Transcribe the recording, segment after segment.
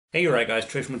Hey, you right, guys,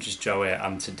 Trishmunch Joe here,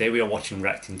 and today we are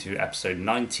reacting to episode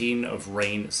 19 of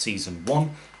Reign Season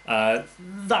 1.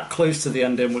 That close to the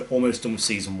ending, we're almost done with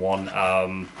Season 1,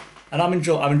 and I'm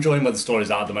enjoying where the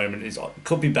story's at the moment. It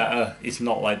could be better, it's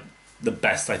not like the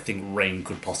best I think Reign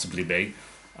could possibly be,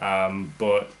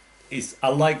 but I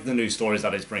like the new stories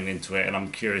that it's bringing into it, and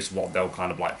I'm curious what they'll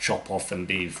kind of like chop off and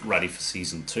leave ready for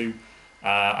Season 2.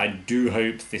 I do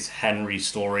hope this Henry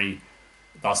story,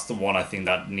 that's the one I think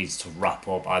that needs to wrap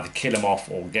up. Either kill him off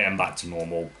or get him back to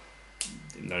normal.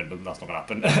 No, that's not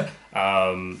going to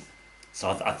happen.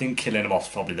 I think killing him off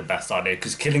is probably the best idea,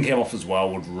 because killing him off as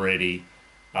well would really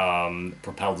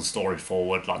propel the story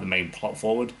forward, like the main plot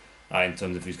forward, in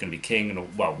terms of who's going to be king.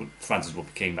 And well, Francis will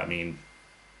be king. I mean,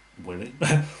 will he?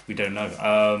 We don't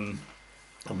know.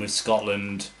 And with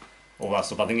Scotland, all that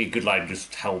stuff, I think it could like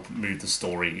just help move the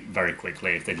story very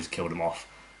quickly if they just killed him off.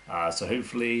 So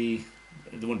hopefully,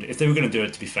 if they were going to do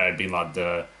it, to be fair, it'd be like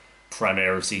the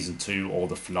premiere of season 2 or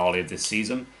the finale of this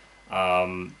season.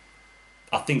 I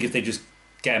think if they just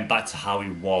get him back to how he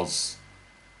was,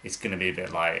 it's going to be a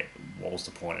bit like, what was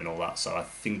the point and all that. So I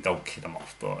think they'll kill him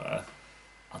off, but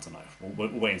I don't know. We'll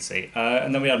wait and see.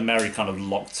 And then we had Mary kind of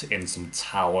locked in some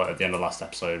tower at the end of the last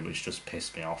episode, which just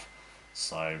pissed me off.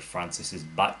 So Francis is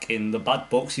back in the bad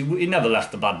books. He never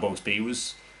left the bad books, but he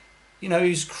was, he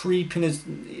was creeping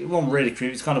he wasn't really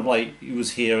creepy. It's kind of like he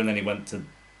was here and then he went to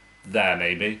there,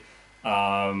 maybe.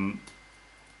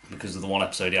 Because of the one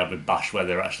episode he had with Bash where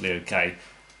they're actually okay.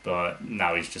 But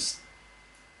now he's just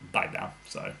back down.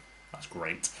 So that's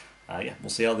great. Yeah, we'll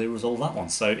see how they resolve that one.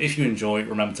 So if you enjoy,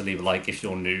 remember to leave a like. If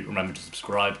you're new, remember to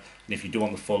subscribe. And if you do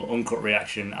want the full uncut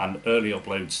reaction and early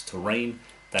uploads to Reign,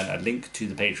 then a link to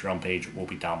the Patreon page will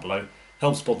be down below.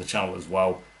 Help support the channel as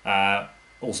well.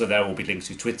 Also, there will be links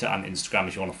to Twitter and Instagram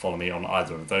if you want to follow me on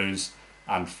either of those.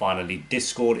 And finally,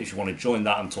 Discord if you want to join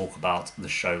that and talk about the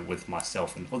show with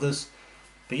myself and others.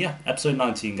 But yeah, episode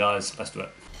 19, guys. Let's do it.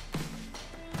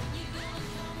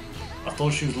 I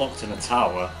thought she was locked in a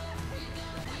tower.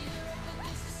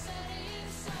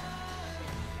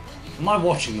 Am I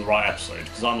watching the right episode?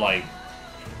 Because I'm like,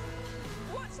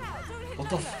 what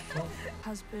the fuck?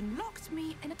 Husband locked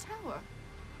me in a tower.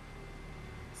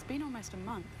 It's been almost a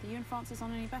month. Are you and Francis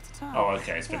on any better terms? Oh,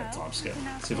 okay, it's been a time skip. See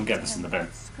if we can get this in the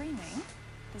bin. Screaming.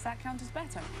 Does that count as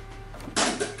better?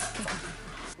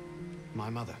 My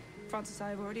mother. Francis, I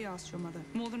have already asked your mother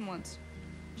more than once.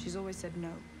 She's always said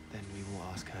no. Then we will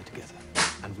ask her together,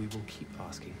 and we will keep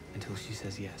asking until she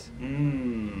says yes.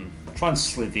 Try and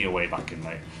slither your way back in,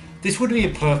 mate. This would be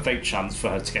a perfect chance for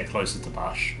her to get closer to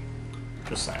Bash.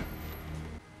 Just saying.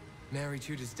 Mary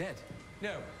Tudor's dead.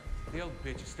 No, the old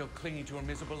bitch is still clinging to her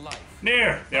miserable life.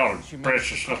 Near the old She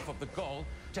British managed of the gall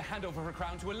to hand over her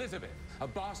crown to Elizabeth, a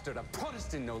bastard, a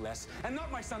Protestant no less, and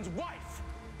not my son's wife.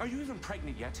 Are you even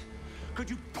pregnant yet? Could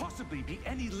you possibly be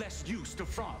any less use to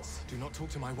France? Do not talk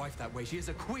to my wife that way. She is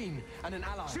a queen and an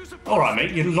ally. Alright,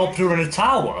 mate, you locked her in a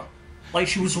tower. Like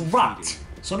she was a rat.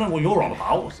 So I don't know what you're on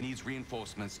about. Needs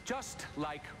reinforcements, just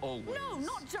like always. No,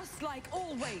 not just like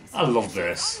always. I love She's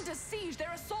this. under siege. There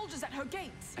are soldiers at her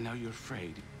gates. And now you're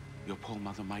afraid your poor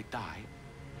mother might die?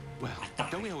 Well,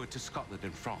 don't we owe it to Scotland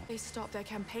and France? They stopped their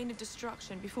campaign of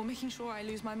destruction before making sure I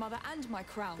lose my mother and my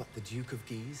crown. But the Duke of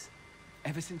Guise?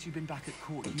 Ever since you've been back at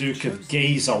court, The you've Duke of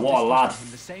chosen Guise, to what a lad. distance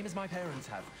him the same as my parents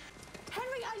have.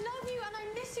 Henry, I love you and I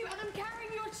miss you and I'm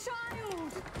carrying your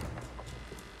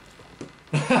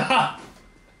child.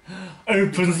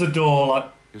 Opens the door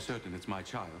like... You're certain it's my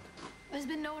child? There's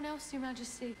been no one else, Your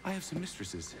Majesty. I have some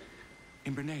mistresses.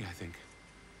 In Brunei, I think.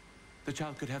 The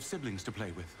child could have siblings to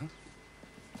play with, huh?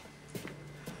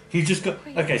 He just got...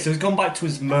 Okay, so he's gone back to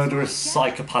his murderous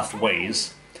psychopath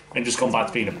ways and just gone back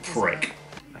to being a prick.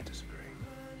 I disagree.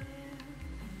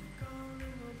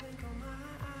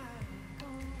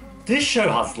 This show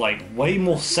has like way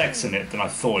more sex in it than I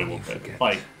thought it would be.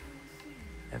 Like,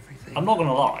 Everything. I'm not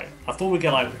gonna lie, I thought we'd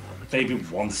get like maybe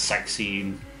one sex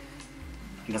scene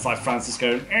and it's like Francis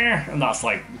going and that's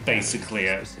like basically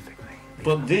it. Specifically.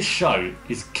 But this show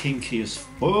is kinky as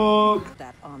fuck.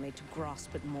 That army to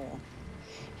grasp it more.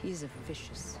 He's a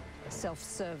vicious,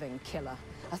 self-serving killer,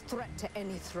 a threat to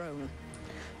any throne.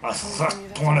 A threat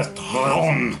on a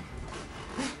throne.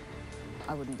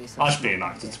 I wouldn't be so. I should be an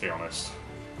actor, to be honest.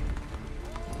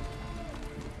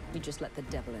 We just let the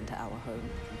devil into our home.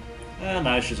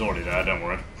 No, she's already there, don't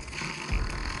worry.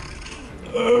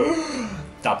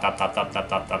 Tap, tap, tap, tap, tap,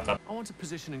 tap, tap, tap. I want a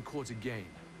position in court again.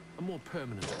 A more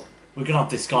permanent one. We're gonna have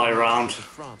this guy around. If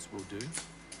France will do.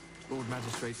 Lord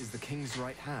Magistrate is the king's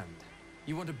right hand.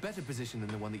 You want a better position than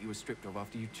the one that you were stripped of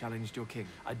after you challenged your king.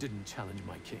 I didn't challenge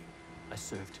my king. I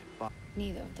served him. But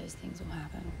Neither of those things will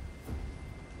happen.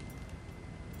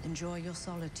 Enjoy your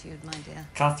solitude, my dear.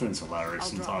 Catherine's hilarious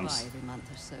I'll drop sometimes. by every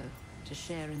month or so to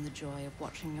share in the joy of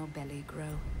watching your belly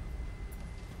grow.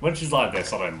 When she's like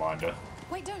this, I don't mind her.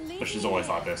 Wait, don't leave But she's me always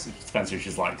here. like this. It depends who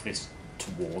she's like this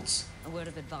towards. A word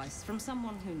of advice from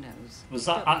someone who knows. Was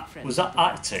that Don't make friends was that with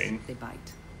rats. acting? They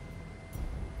bite.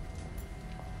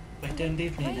 Wait, don't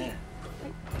leave me there.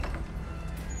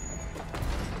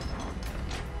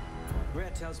 Rhea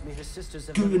tells me her sisters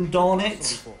have Good never been darn to the it.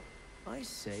 castle before. I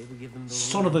say we give them the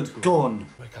Son of a royal tour. gun.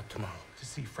 Wake up tomorrow to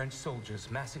see French soldiers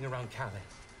massing around Calais.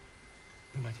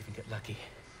 We might even get lucky.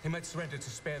 They might surrender to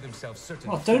spare themselves certain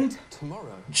Oh, don't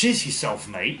Tomorrow? jizz yourself,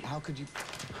 mate. How could you...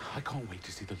 I can't wait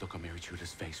to see the look on Mary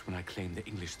Tudor's face when I claim the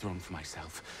English throne for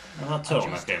myself. That I turtleneck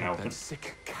just ain't hope helping. that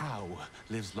sick cow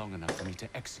lives long enough for me to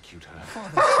execute her.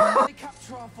 When they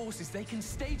capture our forces, they can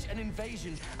stage an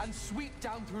invasion and sweep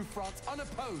down through France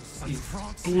unopposed. But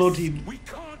Francis, bloody- we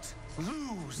can't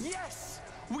lose. Yes!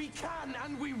 We can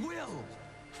and we will!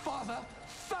 Father,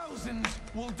 thousands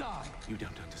will die! You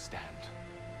don't understand.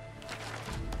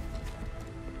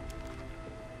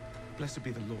 Blessed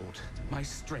be the Lord, my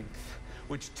strength,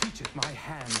 which teacheth my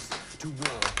hands to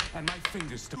war and my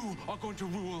fingers to... Who are going to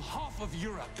rule half of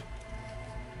Europe?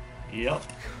 Yep.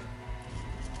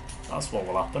 That's what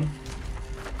will happen.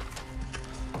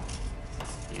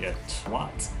 You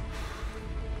twat.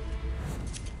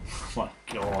 Oh my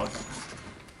god.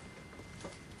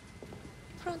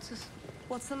 Francis,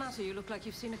 what's the matter? You look like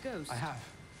you've seen a ghost. I have.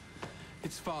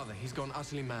 It's father. He's gone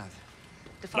utterly mad.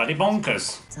 Bloody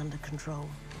bonkers. It's under control.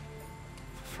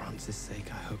 For Francis' sake,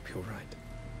 I hope you're right.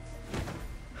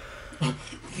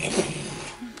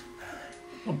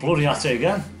 Oh, bloody at it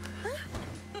again.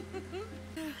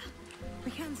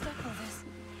 We can stop all this.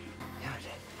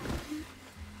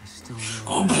 I still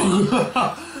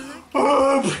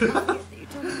know. You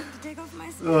told me to take off my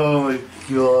skin. Oh my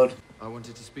god. I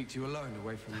wanted to speak to you alone,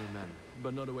 away from your men.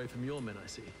 But not away from your men, I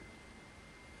see.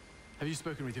 Have you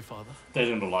spoken with your father? They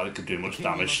didn't look like they could do much King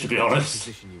will damage, not to be grant you the honest.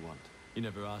 position you want. You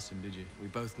never asked him, did you? We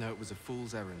both know it was a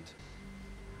fool's errand.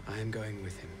 I am going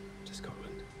with him to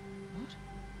Scotland.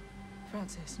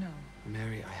 Francis, no.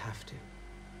 Mary, I have to.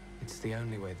 It's the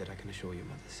only way that I can assure your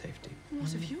mother's safety.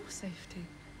 What of your safety?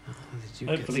 Oh, that you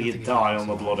get Hopefully you something die else on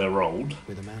the alive. bloody road.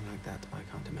 With a man like that, I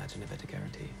can't imagine a better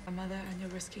guarantee. A mother, and you're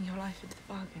risking your life into the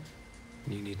bargain.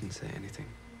 You needn't say anything.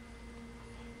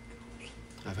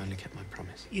 I've only kept my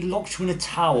promise. He locked you in a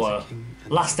tower. As a king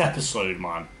and- Last episode,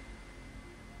 man.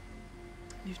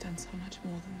 You've done so much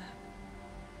more than that.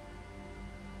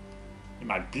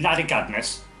 My bloody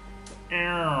goodness.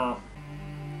 Ew.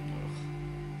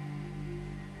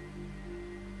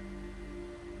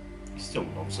 He still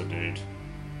loves a dude.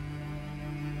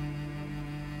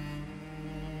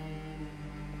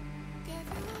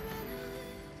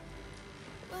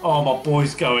 Oh, my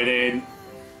boy's going in.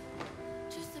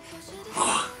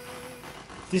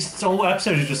 This whole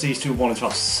episode is just these two wanting to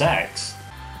have sex.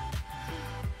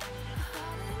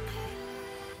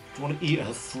 Do you want to eat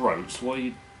her throat? What are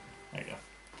you... There you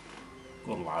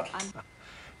go. Good lad.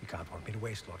 You can't want me to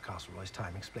waste Lord Castleroy's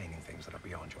time explaining things that are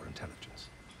beyond your intelligence.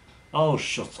 Oh,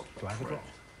 shut up. Do I have it wrong?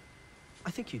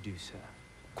 I think you do, sir.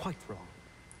 Quite wrong.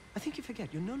 I think you forget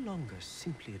you're no longer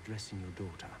simply addressing your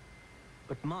daughter,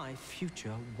 but my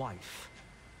future wife.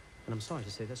 And I'm sorry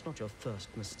to say that's not your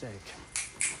first mistake.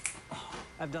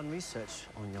 I've done research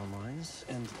on your minds,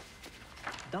 and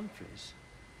Dumfries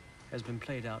has been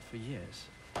played out for years,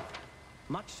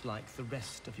 much like the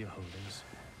rest of your holdings.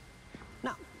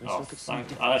 Now, let's Oh, look at some thank...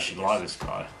 different I actually like figures. this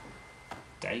guy.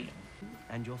 Damn.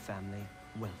 And your family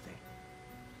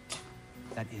wealthy.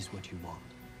 That is what you want.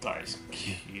 That is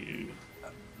cute.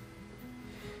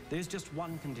 There's just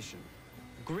one condition.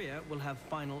 Greer will have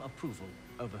final approval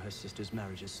over her sister's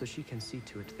marriages, so she can see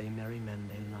to it they marry men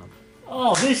they love.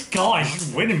 Oh, this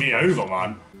guy's winning me over,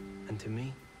 man. And to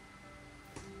me,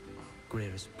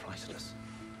 Greer is priceless.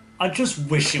 I just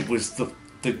wish it was the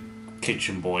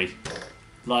kitchen boy.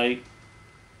 Like,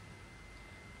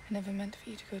 I never meant for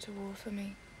you to go to war for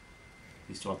me.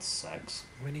 he still had sex.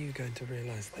 When are you going to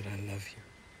realize that I love you?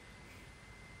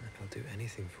 And I'll do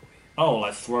anything for you. Oh,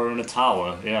 like throw her in a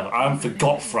tower. Yeah, I haven't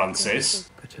forgot, Francis.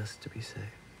 But just to be safe.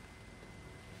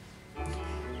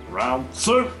 Round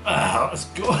two. Let's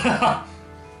go. I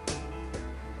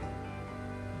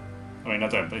mean, I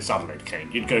don't, but it's Adelaide Kane.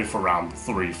 You'd go for round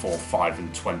 3, 4, 5,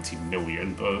 and 20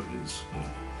 million, but it's...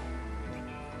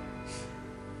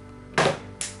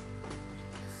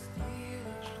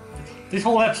 This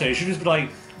whole episode should just be like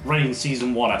Reign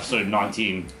Season 1, Episode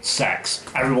 19, sex.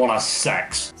 Everyone has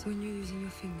sex. So when you're using your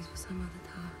fingers for some other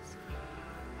task,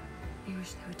 you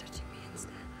wish they were touching me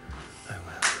instead. I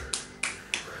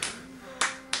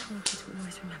will. want you to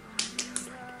always remember what it feels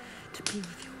like to be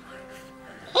with your wife.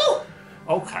 Oh!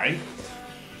 Okay.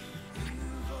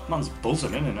 Man's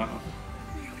buzzing, isn't he?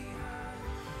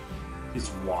 His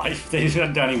wife? They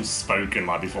hadn't even spoken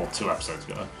like before 2 episodes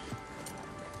ago.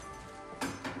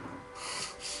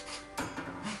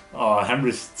 Oh,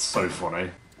 Henry's so funny.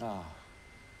 Ah,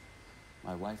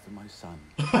 my wife and my son.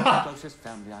 The closest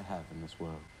family I have in this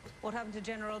world. What happened to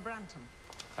General Branton?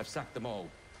 I've sacked them all.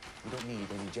 We don't need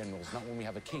any generals, not when we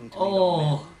have a king to lead Oh.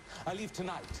 our men. I leave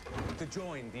tonight to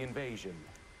join the invasion.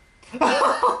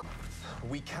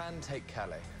 We can take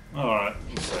Calais. Alright,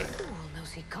 Who all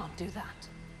knows he can't do that?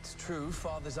 It's true,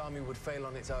 Father's army would fail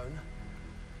on its own.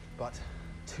 But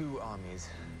 2 armies.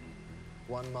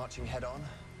 One marching head-on,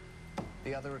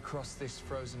 the other across this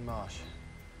frozen marsh,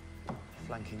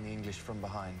 flanking the English from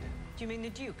behind. Do you mean the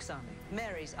Duke's army?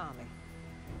 Mary's army?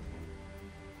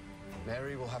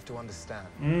 Mary will have to understand.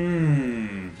 I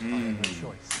Mm-hmm. have no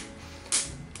choice.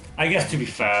 I guess to be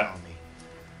fair, Army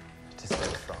to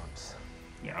save France.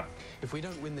 yeah, If we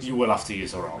don't win this, you will have to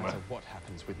use her no armor. matter what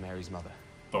happens with Mary's mother.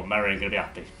 But Mary ain't gonna be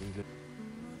happy.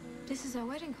 This is our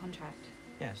wedding contract.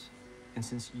 Yes. And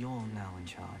since you're now in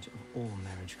charge of all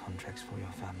marriage contracts for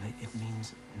your family, it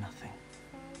means nothing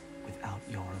without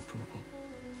your approval.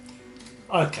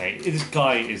 Okay, this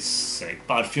guy is sick,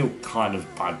 but I feel kind of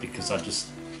bad because I just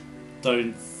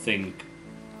don't think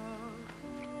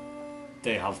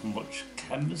they have much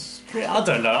chemistry. I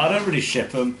don't know. I don't really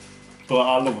ship them, but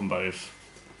I love them both.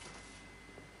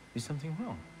 Is something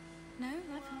wrong? No,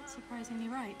 that felt surprisingly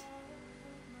right.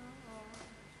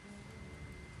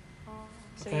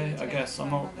 Okay, I guess I'm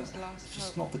not.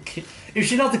 Just not the kid. If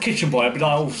she's not the kitchen boy, I'd be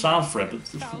like, oh, sound for it. But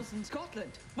Thousand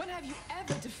Scotland. When have you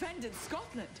ever defended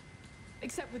Scotland?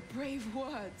 Except with brave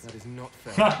words. That is not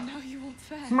fair. No, you won't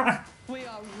fair. We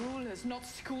are rulers, not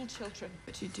school children.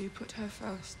 But you do put her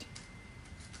first,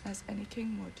 as any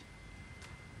king would.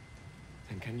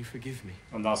 Then can you forgive me?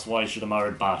 and that's why you should have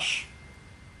married Bash.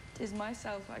 'Tis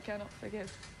myself I cannot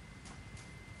forgive.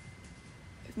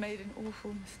 I've made an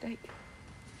awful mistake.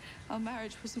 Our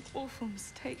marriage was an awful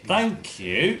mistake. Thank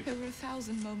you. There were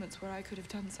 1,000 moments where I could have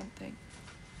done something.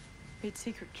 Made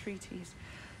secret treaties,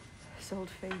 sold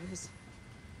favors.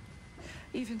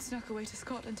 Even snuck away to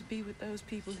Scotland to be with those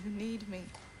people who need me.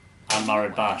 And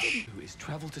married Bash. Who is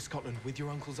travel to Scotland with your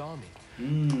uncle's army?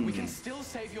 Mm. We can still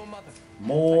save your mother. Like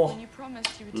More when you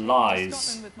promised you would take me to lies.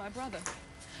 Scotland with my brother.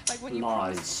 Like when you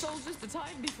Lies. promised soldiers the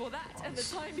time before that and the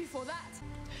time before that.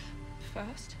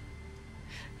 First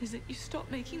is that you stop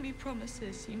making me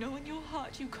promises you know in your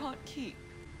heart you can't keep.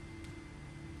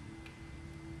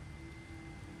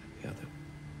 The other.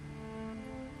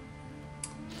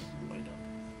 Wait up.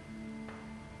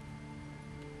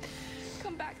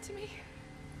 Come back to me.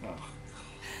 Oh.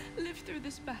 Live through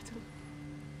this battle.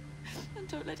 And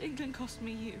don't let England cost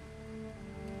me you.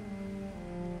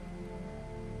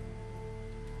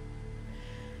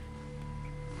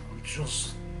 I'm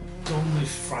just done with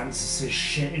Francis's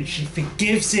shit and she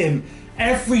forgives him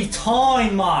every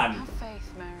time, man. Have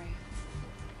faith, Mary.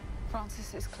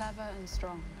 Francis is clever and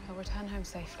strong. He'll return home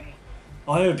safely.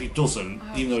 I hope he doesn't,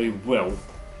 even though he will.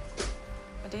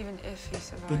 But even if he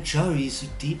survives... But Joe, he's a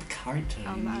deep character.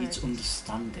 Our He needs marriage.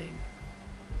 understanding.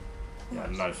 Yeah,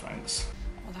 no thanks.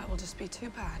 Well, that will just be too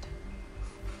bad.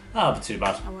 Ah, but too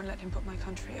bad. I won't let him put my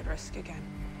country at risk again.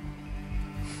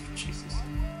 Jesus.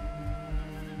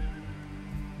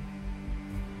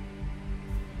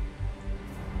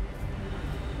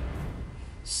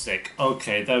 Sick.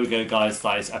 Okay, there we go, guys.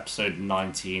 That is episode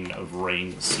 19 of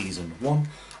Reign Season 1.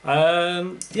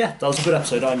 Yeah, that was a good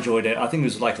episode. I enjoyed it. I think it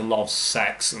was like a lot of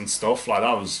sex and stuff. Like,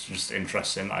 that was just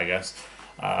interesting, I guess.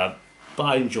 But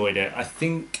I enjoyed it. I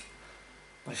think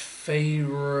my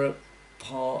favourite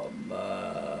part...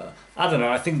 I don't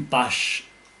know. I think Bash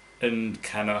and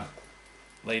Kenna,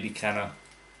 Lady Kenna,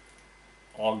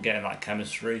 are getting that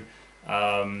chemistry.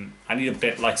 I need a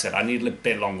bit, like I said, I need a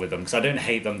bit long with them because I don't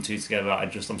hate them two together.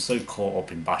 I'm so caught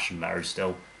up in Bash and Mary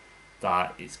still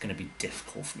that it's going to be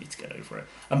difficult for me to get over it.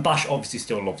 And Bash obviously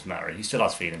still loves Mary. He still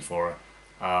has feelings for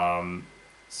her.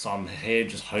 So I'm here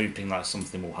just hoping that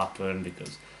something will happen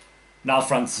because now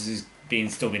Francis is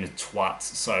still being a twat.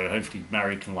 So hopefully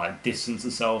Mary can like distance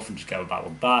herself and just go back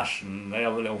with Bash and they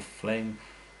have a little fling.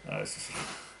 It's just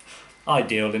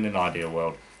ideal in an ideal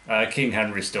world. King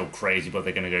Henry's still crazy, but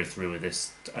they're going to go through with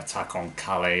this attack on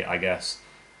Calais, I guess.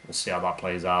 We'll see how that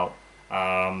plays out.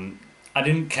 I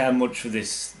didn't care much for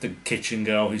the kitchen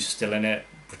girl who's still in it,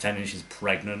 pretending she's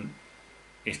pregnant.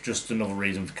 It's just another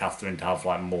reason for Catherine to have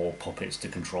like more puppets to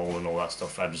control and all that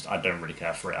stuff. I don't really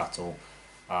care for it at all.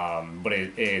 But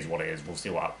it is what it is.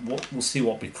 We'll see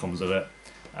what becomes of it.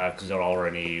 because there are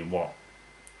only, what,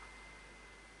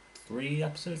 3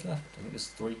 episodes left? I think there's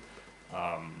 3.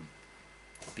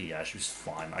 But yeah, she was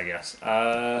fine, I guess.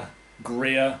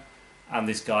 Greer and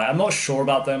this guy, I'm not sure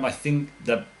about them. I think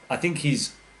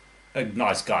he's a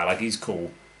nice guy, like he's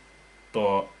cool,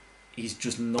 but he's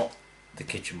just not the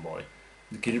kitchen boy.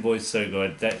 The kitchen boy is so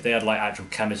good. They had like actual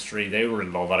chemistry. They were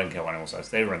in love. I don't care what anyone says.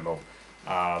 They were in love.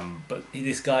 But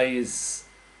this guy is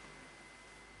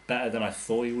better than I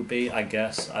thought he would be, I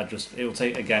guess. It'll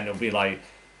take, again, it'll be like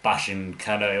bashing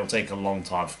Kenna. It'll take a long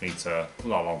time for me to,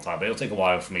 not a long time, but it'll take a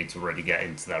while for me to really get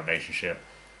into their relationship.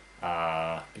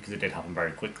 Because it did happen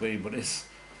very quickly, but it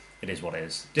is what it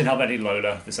is. Didn't have any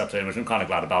Lola this episode, which I'm kind of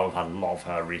glad about. We've had a lot of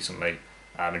her recently.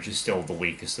 And she's still the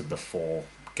weakest of the 4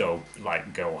 girl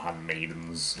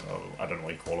handmaidens. I don't know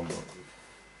what you call them, but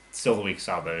still the weakest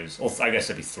out of those. Or I guess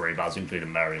it'd be 3, but I was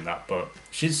including Mary in that. But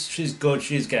she's good.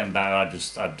 She's getting better.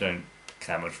 I don't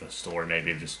care much for her story.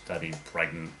 Maybe just that he's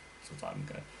pregnant some time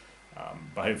ago.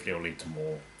 But hopefully it'll lead to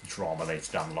more drama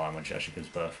later down the line when she actually gives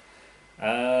birth.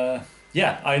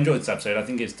 Yeah, I enjoyed this episode. I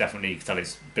think it's definitely, you can tell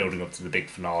it's building up to the big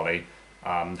finale.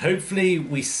 Hopefully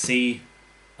we see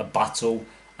a battle.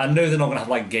 I know they're not going to have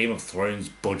like Game of Thrones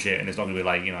budget and it's not going to be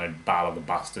like, you know, Battle of the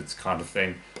Bastards kind of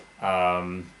thing.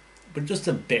 But just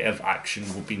a bit of action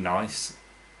would be nice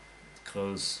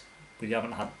because we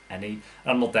haven't had any.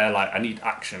 And I'm not there like, I need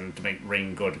action to make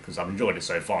Reign good because I've enjoyed it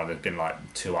so far. There's been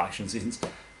like 2 action scenes.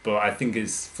 But I think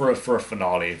it's for a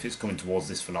finale, if it's coming towards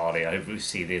this finale, I hope we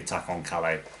see the attack on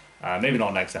Calais. Maybe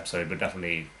not next episode, but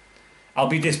definitely. I'll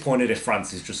be disappointed if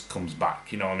Francis just comes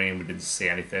back. You know what I mean? We didn't see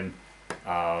anything.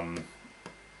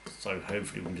 So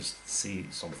hopefully we can just see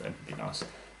something. It'd be nice.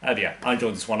 Yeah, I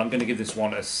enjoyed this one. I'm going to give this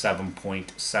one a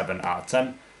 7.7 out of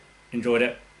 10. Enjoyed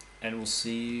it. And we'll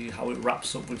see how it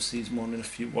wraps up with season 1 in a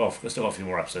few... Well, we've still got a few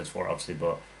more episodes for it, obviously.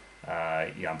 But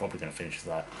yeah, I'm probably going to finish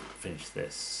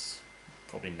this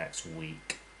probably next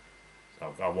week.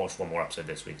 So I'll watch 1 more episode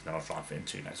this week. And then I'll try and fit in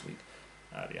 2 next week.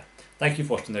 Yeah. Thank you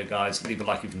for watching though, guys. Leave a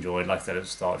like if you've enjoyed. Like I said at the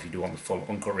start, if you do want the full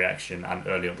uncut reaction and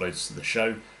early uploads to the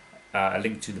show. A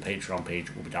link to the Patreon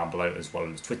page will be down below, as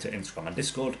well as Twitter, Instagram and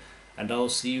Discord. And I'll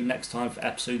see you next time for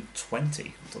episode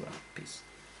 20. Until then, peace.